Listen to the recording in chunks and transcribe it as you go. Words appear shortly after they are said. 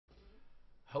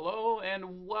Hello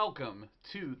and welcome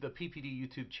to the PPD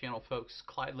YouTube channel, folks.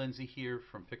 Clyde Lindsay here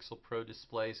from Pixel Pro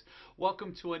Displays.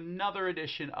 Welcome to another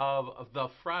edition of the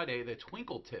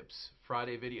Twinkle Tips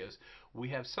Friday videos. We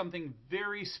have something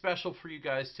very special for you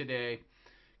guys today,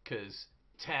 because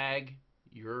tag,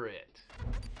 you're it.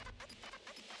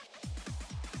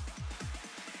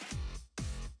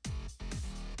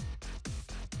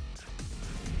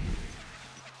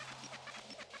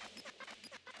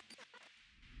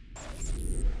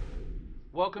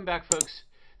 Welcome back, folks.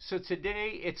 So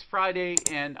today it's Friday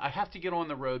and I have to get on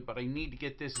the road, but I need to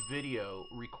get this video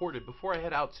recorded before I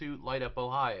head out to light up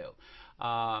Ohio.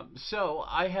 So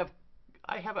I have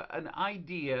an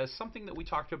idea, something that we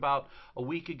talked about a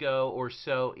week ago or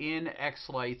so in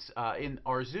xLights, in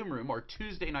our Zoom room, our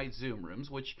Tuesday night Zoom rooms,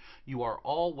 which you are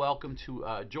all welcome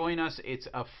to join us. It's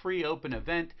a free open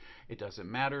event. It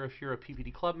doesn't matter if you're a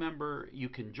PPD Club member, you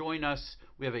can join us.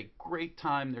 We have a great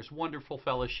time. There's wonderful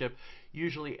fellowship.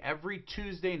 Usually every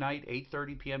Tuesday night,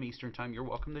 8:30 p.m. Eastern Time, you're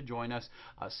welcome to join us.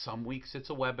 Some weeks it's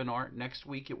a webinar. Next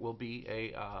week it will be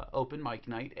a open mic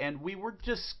night. And we were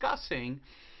discussing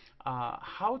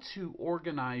how to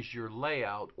organize your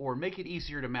layout or make it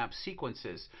easier to map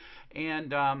sequences.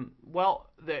 And well,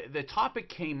 the topic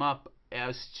came up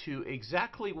as to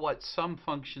exactly what some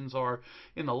functions are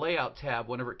in the layout tab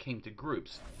whenever it came to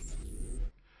groups.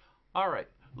 All right,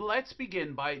 let's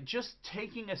begin by just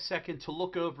taking a second to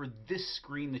look over this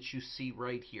screen that you see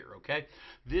right here, okay?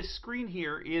 This screen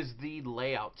here is the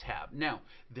layout tab. Now,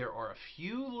 there are a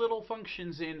few little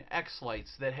functions in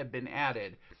xLights that have been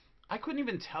added. I couldn't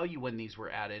even tell you when these were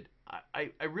added.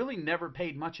 I really never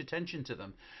paid much attention to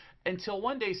them until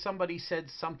one day somebody said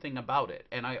something about it.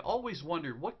 And I always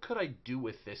wondered, what could I do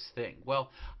with this thing?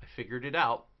 Well, I figured it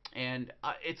out. And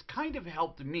it's kind of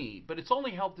helped me, but it's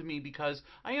only helped me because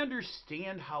I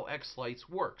understand how xLights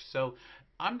works. So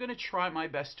I'm going to try my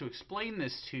best to explain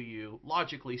this to you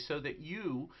logically so that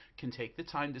you can take the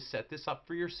time to set this up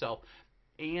for yourself,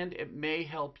 and it may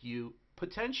help you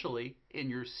potentially in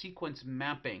your sequence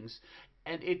mappings.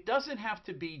 And it doesn't have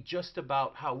to be just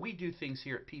about how we do things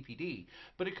here at PPD,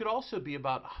 but it could also be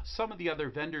about some of the other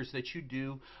vendors that you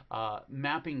do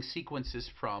mapping sequences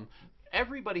from.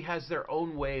 Everybody has their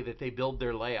own way that they build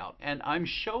their layout, and I'm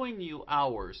showing you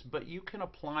ours, but you can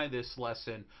apply this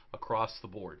lesson across the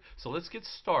board. So let's get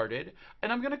started,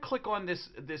 and I'm going to click on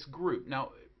this group.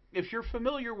 Now, if you're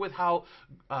familiar with how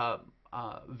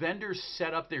vendors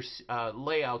set up their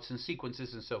layouts and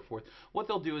sequences and so forth, what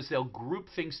they'll do is they'll group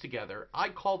things together. I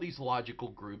call these logical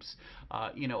groups.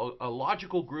 You know, a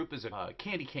logical group is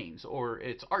candy canes, or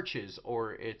it's arches,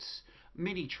 or it's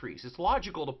mini trees. It's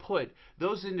logical to put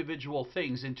those individual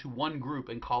things into one group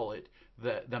and call it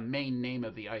the main name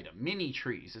of the item. Mini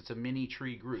trees, it's a mini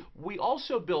tree group. We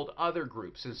also build other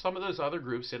groups, and some of those other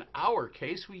groups, in our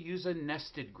case, we use a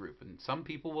nested group. And some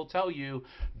people will tell you,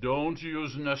 don't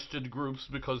use nested groups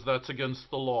because that's against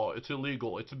the law. It's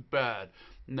illegal. It's bad.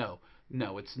 No,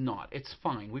 it's not. It's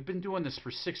fine. We've been doing this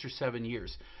for 6 or 7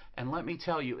 years. And let me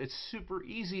tell you, it's super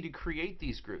easy to create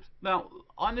these groups. Now,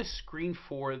 on the screen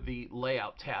for the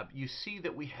layout tab, you see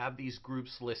that we have these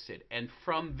groups listed. And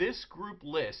from this group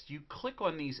list, you click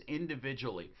on these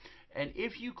individually. And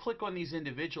if you click on these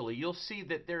individually, you'll see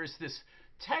that there's this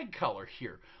tag color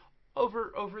here.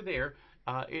 Over there,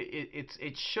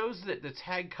 it shows that the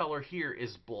tag color here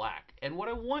is black. And what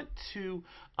I want to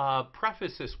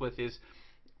preface this with is,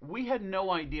 we had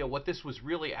no idea what this was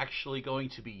really actually going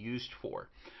to be used for.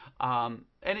 And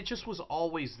it just was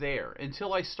always there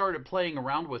until I started playing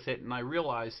around with it, and I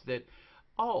realized that,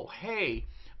 oh, hey,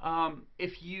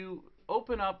 if you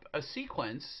open up a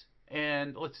sequence,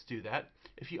 and let's do that.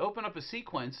 If you open up a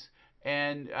sequence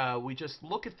and we just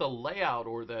look at the layout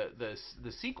or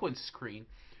the sequence screen,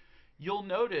 you'll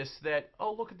notice that,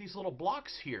 oh, look at these little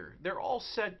blocks here. They're all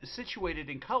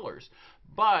situated in colors.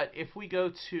 But if we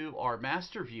go to our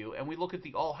master view and we look at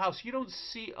the all house, you don't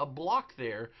see a block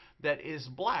there that is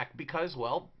black because,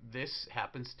 well, this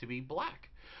happens to be black.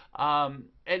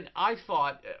 And I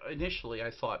thought, initially,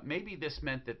 I thought maybe this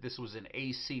meant that this was an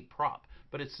AC prop,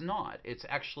 but it's not. It's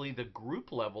actually the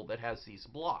group level that has these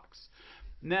blocks.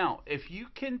 Now, if you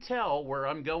can tell where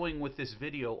I'm going with this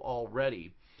video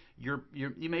already, you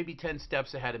may be 10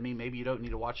 steps ahead of me. Maybe you don't need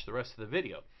to watch the rest of the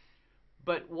video.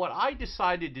 But what I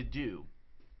decided to do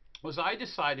was I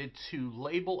decided to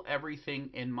label everything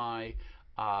in my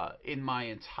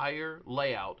entire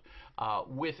layout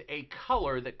with a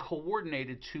color that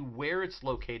coordinated to where it's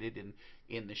located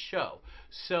in the show.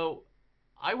 So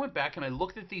I went back and I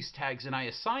looked at these tags and I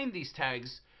assigned these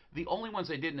tags The only ones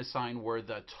I didn't assign were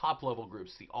the top level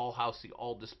groups, the all house, the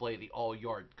all display, the all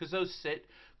yard, because those sit,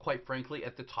 quite frankly,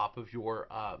 at the top of your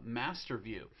master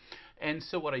view. And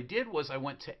so what I did was I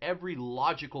went to every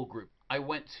logical group. I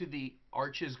went to the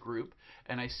arches group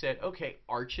and I said, okay,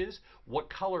 arches, what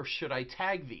color should I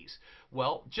tag these?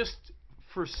 Well, just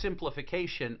for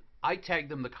simplification, I tagged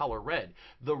them the color red.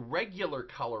 The regular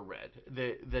color red,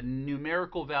 the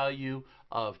numerical value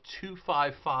of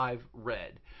 255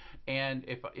 red. And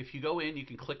if you go in, you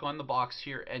can click on the box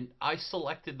here, and I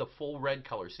selected the full red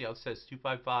color. See how it says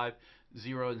 255,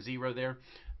 0 and 0 there?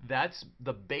 That's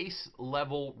the base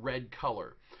level red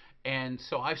color. And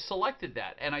so I've selected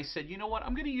that, and I said, you know what,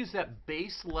 I'm going to use that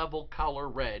base level color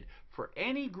red for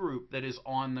any group that is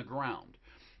on the ground.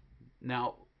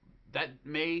 Now, that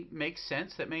may make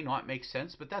sense, that may not make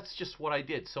sense, but that's just what I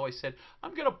did. So I said,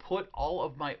 I'm going to put all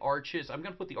of my arches, I'm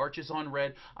going to put the arches on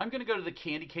red, I'm going to go to the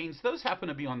candy canes, those happen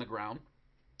to be on the ground,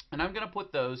 and I'm going to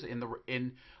put those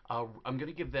I'm going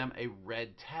to give them a red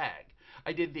tag.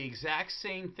 I did the exact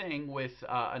same thing with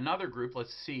another group.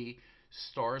 Let's see,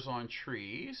 stars on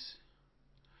trees.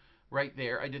 Right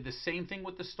there, I did the same thing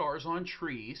with the stars on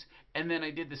trees, and then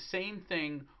I did the same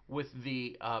thing with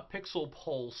the pixel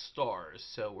pole stars.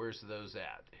 So where's those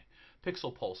at?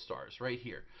 Pixel pole stars, right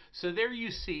here. So there you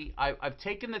see, I've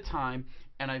taken the time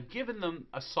and I've given them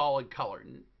a solid color.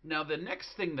 Now the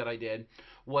next thing that I did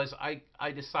was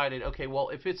I decided, okay, well,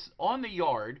 if it's on the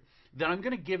yard, then I'm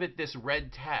going to give it this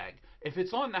red tag. If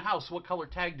it's on the house, what color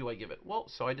tag do I give it? Well,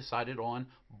 so I decided on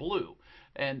blue.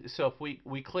 And so if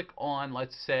we click on,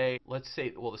 let's say,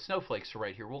 well, the snowflakes are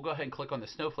right here. We'll go ahead and click on the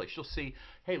snowflakes. You'll see,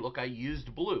 hey, look, I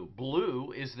used blue.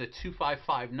 Blue is the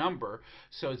 255 number,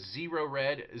 so it's 0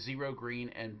 red, 0 green,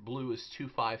 and blue is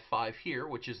 255 here,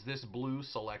 which is this blue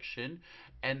selection,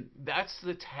 and that's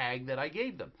the tag that I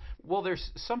gave them. Well,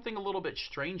 there's something a little bit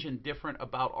strange and different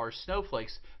about our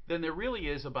snowflakes than there really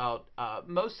is about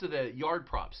most of the yard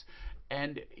props.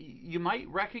 And you might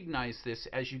recognize this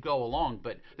as you go along,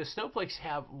 but the snowflakes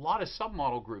have a lot of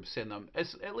submodel groups in them,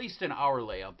 at least in our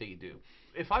layout they do.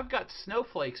 If I've got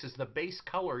snowflakes as the base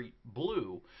color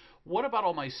blue, what about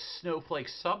all my snowflake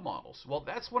submodels? Well,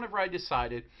 that's whenever I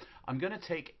decided I'm going to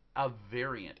take a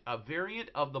variant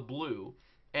of the blue.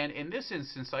 And in this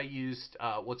instance, I used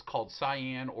what's called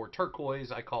cyan or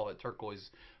turquoise. I call it turquoise.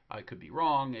 I could be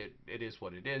wrong. It is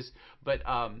what it is. But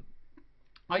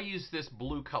I use this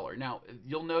blue color. Now,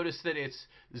 you'll notice that it's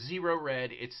 0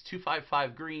 red, it's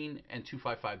 255 green, and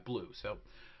 255 blue. So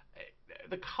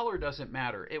the color doesn't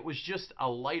matter. It was just a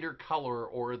lighter color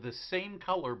or the same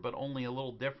color but only a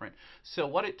little different. So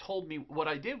what it told me, what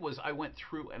I did was I went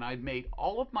through and I made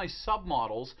all of my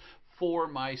submodels for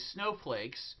my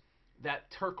snowflakes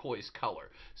that turquoise color.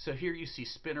 So here you see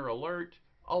spinner alert.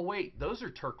 Oh wait, those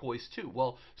are turquoise too.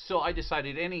 Well, so I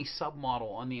decided any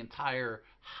submodel on the entire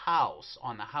house,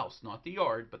 not the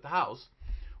yard, but the house,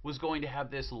 was going to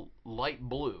have this light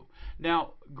blue.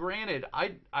 Now, granted,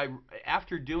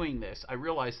 after doing this, I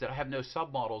realized that I have no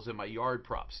submodels in my yard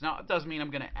props. Now, it doesn't mean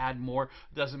I'm going to add more.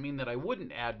 It doesn't mean that I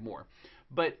wouldn't add more.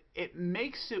 But it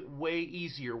makes it way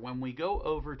easier when we go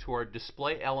over to our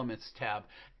Display Elements tab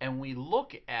and we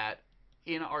look at,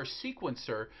 in our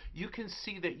sequencer, you can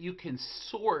see that you can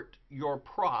sort your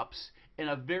props in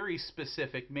a very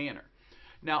specific manner.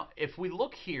 Now, if we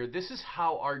look here, this is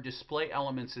how our Display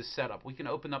Elements is set up. We can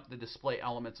open up the Display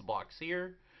Elements box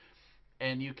here,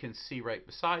 and you can see right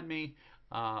beside me,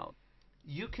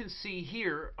 you can see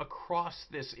here across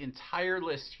this entire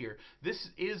list here, this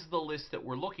is the list that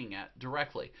we're looking at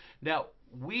directly. Now,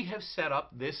 we have set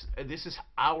up this is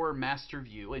our master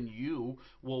view, and you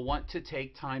will want to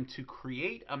take time to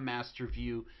create a master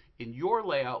view in your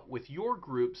layout with your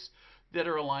groups that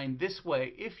are aligned this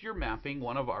way if you're mapping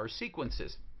one of our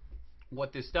sequences.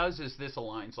 What this does is this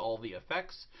aligns all the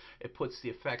effects. It puts the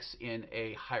effects in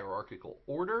a hierarchical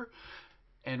order,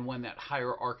 and when that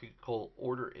hierarchical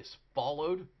order is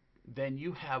followed, then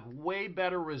you have way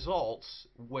better results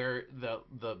where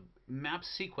the map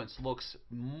sequence looks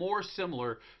more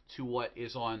similar to what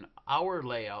is on our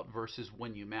layout versus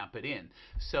when you map it in.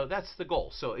 So that's the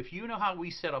goal. So if you know how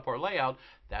we set up our layout,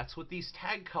 that's what these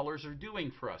tag colors are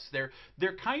doing for us.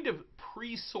 They're kind of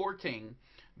pre-sorting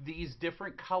these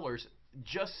different colors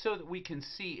just so that we can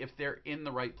see if they're in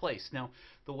the right place. Now,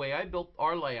 the way I built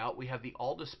our layout, we have the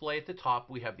all display at the top,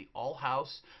 we have the all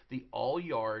house, the all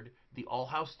yard, the all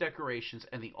house decorations,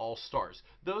 and the all stars.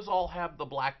 Those all have the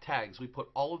black tags. We put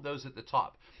all of those at the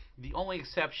top. The only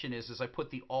exception is I put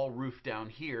the all roof down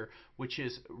here, which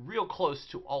is real close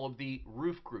to all of the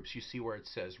roof groups. You see where it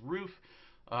says roof,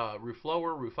 roof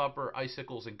lower, roof upper,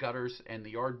 icicles and gutters, and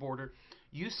the yard border.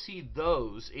 you see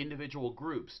those individual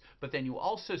groups, but then you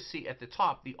also see at the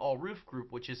top the all roof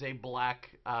group, which is a black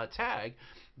tag.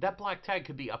 That black tag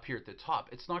could be up here at the top.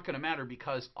 It's not going to matter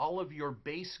because all of your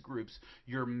base groups,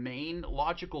 your main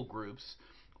logical groups,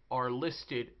 are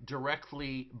listed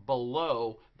directly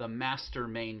below the master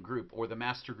main group, or the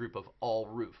master group of all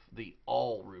roof, the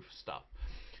all roof stuff.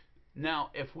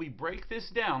 Now, if we break this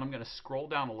down, I'm going to scroll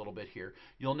down a little bit here.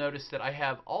 You'll notice that I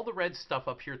have all the red stuff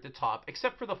up here at the top,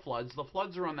 except for the floods. The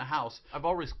floods are on the house. I've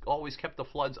always kept the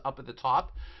floods up at the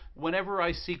top. Whenever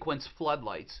I sequence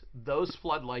floodlights, those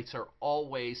floodlights are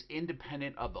always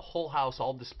independent of the whole house,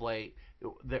 all display.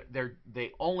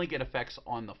 They only get effects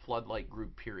on the floodlight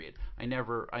group, period. I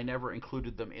never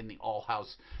included them in the all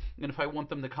house. And if I want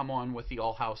them to come on with the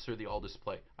all house or the all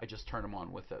display, I just turn them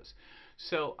on with those.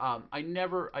 So I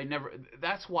never,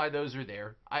 that's why those are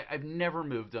there. I've never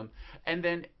moved them. And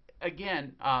then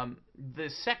again, the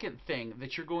second thing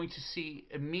that you're going to see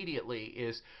immediately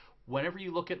is whenever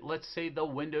you look at, let's say, the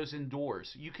windows and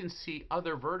doors, you can see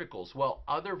other verticals. Well,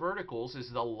 other verticals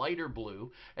is the lighter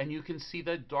blue, and you can see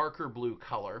the darker blue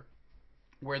color,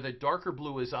 where the darker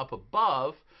blue is up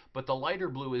above, but the lighter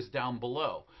blue is down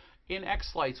below. In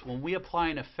xLights, when we apply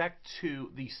an effect to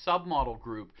the submodel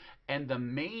group and the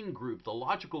main group, the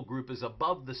logical group, is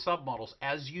above the submodels,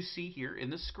 as you see here in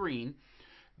the screen,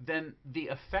 then the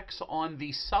effects on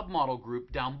the submodel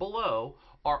group down below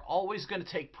are always going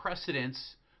to take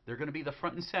precedence. They're going to be the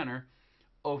front and center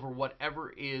over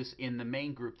whatever is in the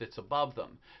main group that's above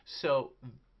them. So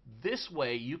this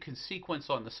way you can sequence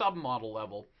on the submodel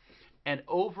level and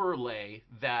overlay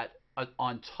that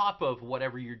on top of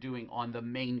whatever you're doing on the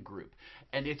main group.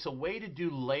 And it's a way to do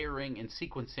layering and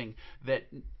sequencing that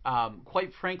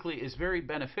quite frankly is very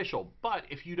beneficial. But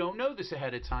if you don't know this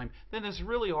ahead of time, then it's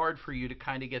really hard for you to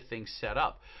kind of get things set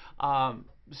up.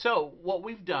 So what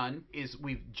we've done is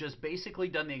we've just basically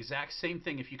done the exact same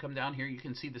thing. If you come down here, you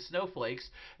can see the snowflakes,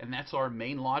 and that's our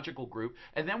main logical group.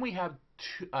 And then we have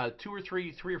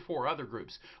three or four other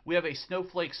groups. We have a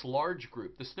snowflakes large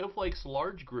group. The snowflakes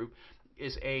large group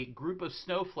is a group of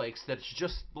snowflakes that's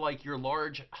just like your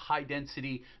large, high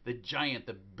density, the giant,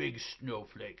 the big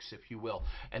snowflakes, if you will.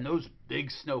 And those big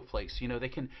snowflakes, you know, they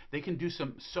can do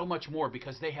so much more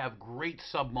because they have great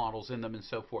submodels in them and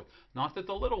so forth. Not that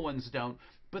the little ones don't,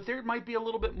 but there might be a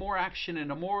little bit more action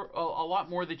and a lot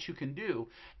more that you can do.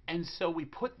 And so we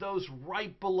put those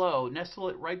right below, nestle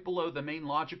it right below the main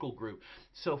logical group.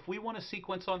 So if we want to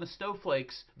sequence on the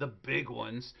snowflakes, the big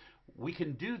ones, we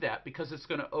can do that because it's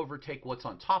going to overtake what's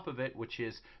on top of it, which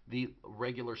is the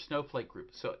regular snowflake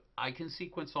group. So I can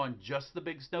sequence on just the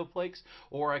big snowflakes,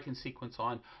 or I can sequence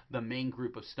on the main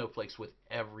group of snowflakes with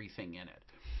everything in it.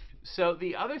 So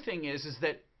the other thing is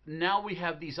that now we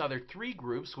have these other three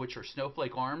groups, which are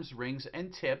snowflake arms, rings,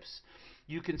 and tips.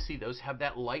 You can see those have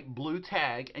that light blue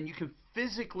tag, and you can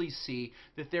physically see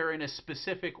that they're in a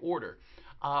specific order.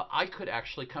 I could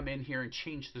actually come in here and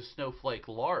change the snowflake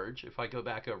large. If I go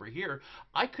back over here,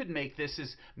 I could make this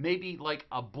as maybe like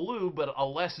a blue, but a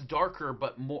less darker,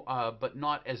 but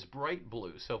not as bright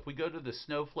blue. So if we go to the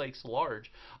snowflakes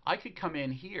large, I could come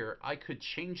in here. I could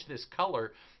change this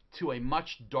color to a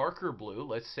much darker blue.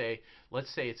 Let's say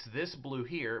it's this blue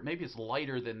here. Maybe it's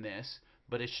lighter than this,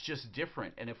 but it's just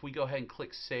different. And if we go ahead and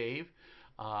click save,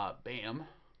 bam,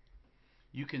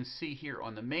 you can see here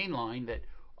on the main line that,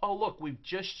 oh look, we've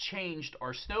just changed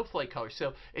our snowflake color.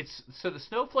 So the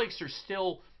snowflakes are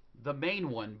still the main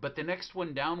one, but the next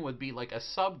one down would be like a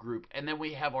subgroup, and then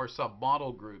we have our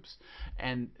submodel groups,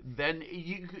 and then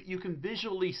you can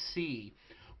visually see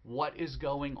what is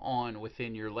going on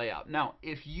within your layout. Now,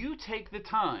 if you take the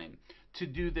time to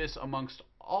do this amongst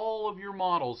all of your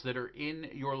models that are in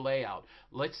your layout,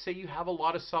 let's say you have a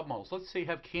lot of submodels. Let's say you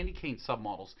have candy cane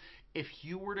submodels. If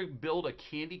you were to build a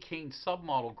candy cane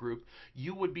submodel group,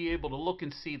 you would be able to look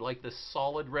and see like the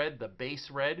solid red, the base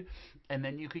red, and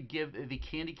then you could give the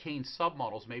candy cane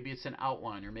submodels, maybe it's an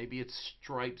outline or maybe it's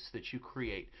stripes that you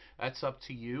create. That's up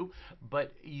to you,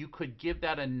 but you could give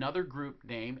that another group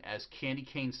name as candy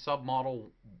cane submodel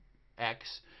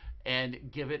X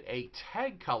and give it a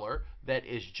tag color that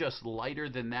is just lighter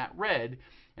than that red,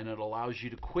 and it allows you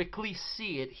to quickly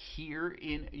see it here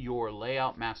in your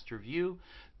layout master view,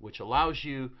 which allows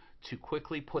you to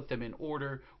quickly put them in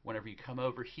order whenever you come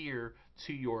over here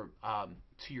to your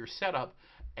setup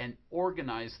and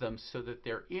organize them so that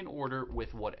they're in order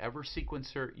with whatever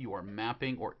sequencer you are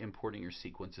mapping or importing your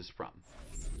sequences from.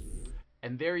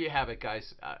 And there you have it,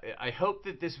 guys. I hope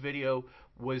that this video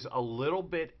was a little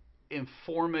bit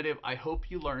informative. I hope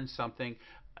you learned something.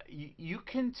 You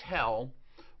can tell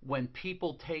when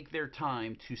people take their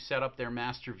time to set up their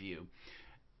master view.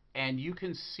 and you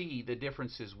can see the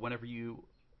differences whenever you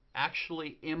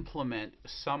actually implement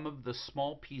some of the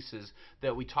small pieces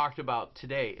that we talked about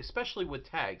today, especially with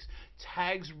tags.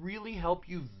 Tags really help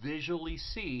you visually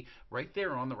see right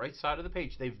there on the right side of the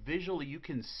page. You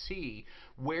can see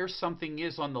where something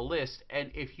is on the list, and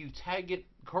if you tag it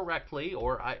correctly,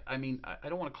 or I mean, I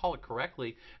don't want to call it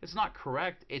correctly, it's not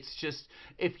correct, it's just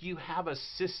if you have a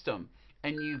system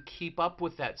and you keep up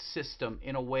with that system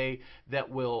in a way that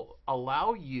will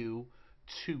allow you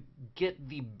to get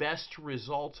the best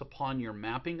results upon your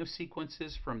mapping of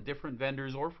sequences from different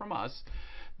vendors or from us,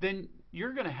 then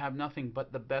you're going to have nothing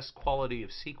but the best quality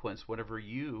of sequence whenever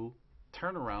you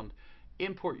turn around,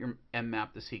 import and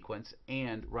map the sequence,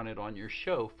 and run it on your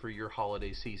show for your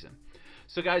holiday season.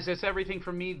 So guys, that's everything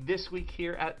from me this week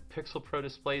here at Pixel Pro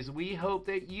Displays. We hope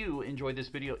that you enjoyed this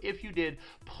video. If you did,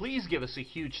 please give us a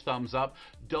huge thumbs up.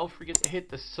 Don't forget to hit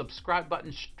the subscribe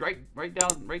button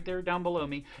right there down below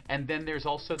me. And then there's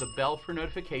also the bell for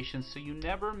notifications so you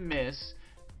never miss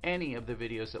any of the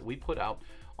videos that we put out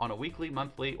on a weekly,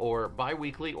 monthly, or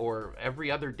bi-weekly, or every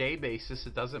other day basis.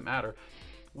 It doesn't matter.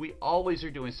 We always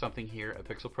are doing something here at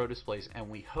Pixel Pro Displays, and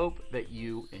we hope that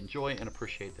you enjoy and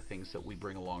appreciate the things that we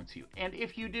bring along to you. And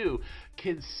if you do,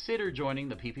 consider joining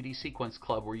the PPD Sequence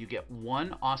Club, where you get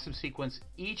one awesome sequence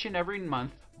each and every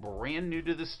month, brand new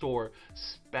to the store,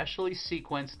 specially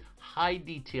sequenced, high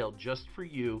detail, just for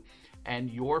you and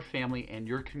your family and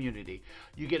your community.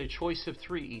 You get a choice of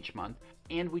 3 each month,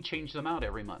 and we change them out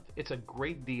every month. It's a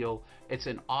great deal. It's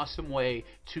an awesome way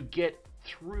to get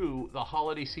through the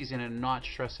holiday season and not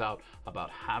stress out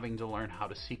about having to learn how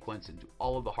to sequence and do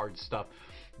all of the hard stuff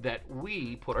that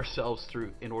we put ourselves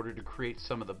through in order to create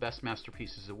some of the best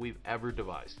masterpieces that we've ever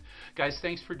devised. Guys,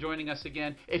 thanks for joining us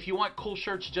again. If you want cool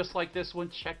shirts just like this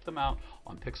one, check them out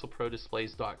on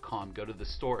pixelprodisplays.com. Go to the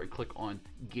store and click on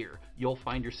gear. You'll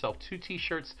find yourself 2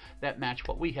 t-shirts that match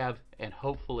what we have, and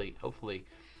hopefully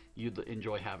you'd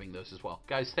enjoy having those as well.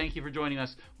 Guys, thank you for joining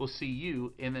us. We'll see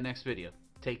you in the next video.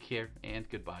 Take care, and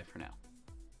goodbye for now.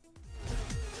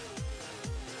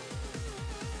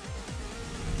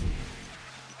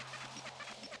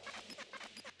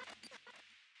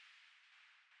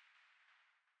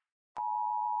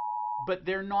 But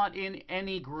they're not in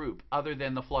any group other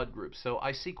than the flood group. So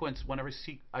I sequence whenever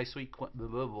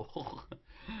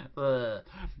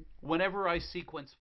I sequence